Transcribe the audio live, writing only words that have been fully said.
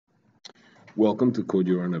Welcome to Code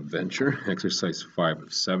Your Own Adventure, exercise 5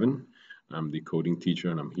 of 7. I'm the coding teacher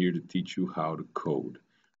and I'm here to teach you how to code.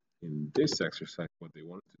 In this exercise, what they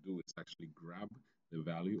wanted to do is actually grab the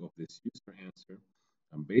value of this user answer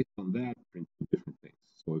and based on that, print two different things.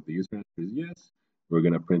 So if the user answer is yes, we're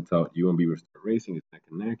going to print out you and Beaver start racing, it's neck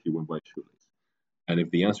and neck, you win by shoelace. And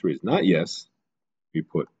if the answer is not yes, we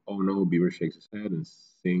put, oh no, Beaver shakes his head and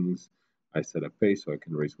sings, I set a pace so I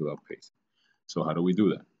can race without pacing. So how do we do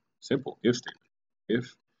that? Simple, if statement.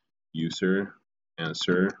 If user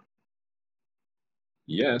answer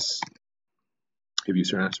yes, if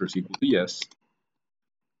user answer is equal to yes,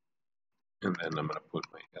 and then I'm going to put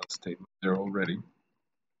my else statement there already.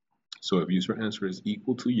 So if user answer is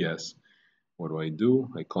equal to yes, what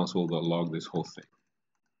do? I console.log this whole thing.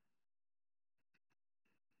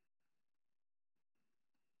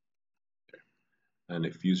 And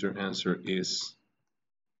if user answer is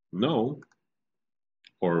no,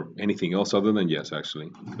 or anything else other than yes,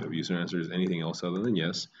 actually, so if user answer is anything else other than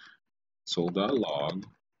yes, console.log,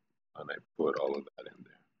 and I put all of that in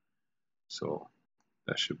there. So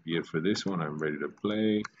that should be it for this one. I'm ready to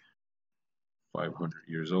play. 500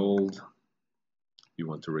 years old. You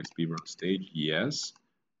want to race Beaver on stage? Yes.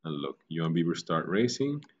 And look, you and Beaver start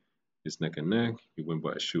racing. It's neck and neck. You win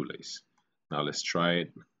by a shoelace. Now let's try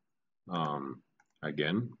it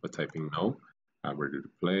again by typing no. I'm ready to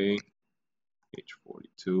play. Page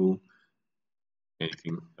 42.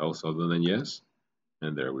 Anything else other than yes?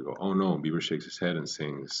 And there we go. Oh no, Beaver shakes his head and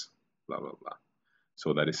sings blah, blah, blah.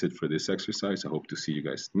 So that is it for this exercise. I hope to see you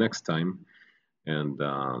guys next time. And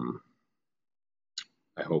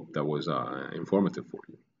I hope that was informative for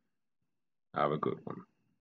you. Have a good one.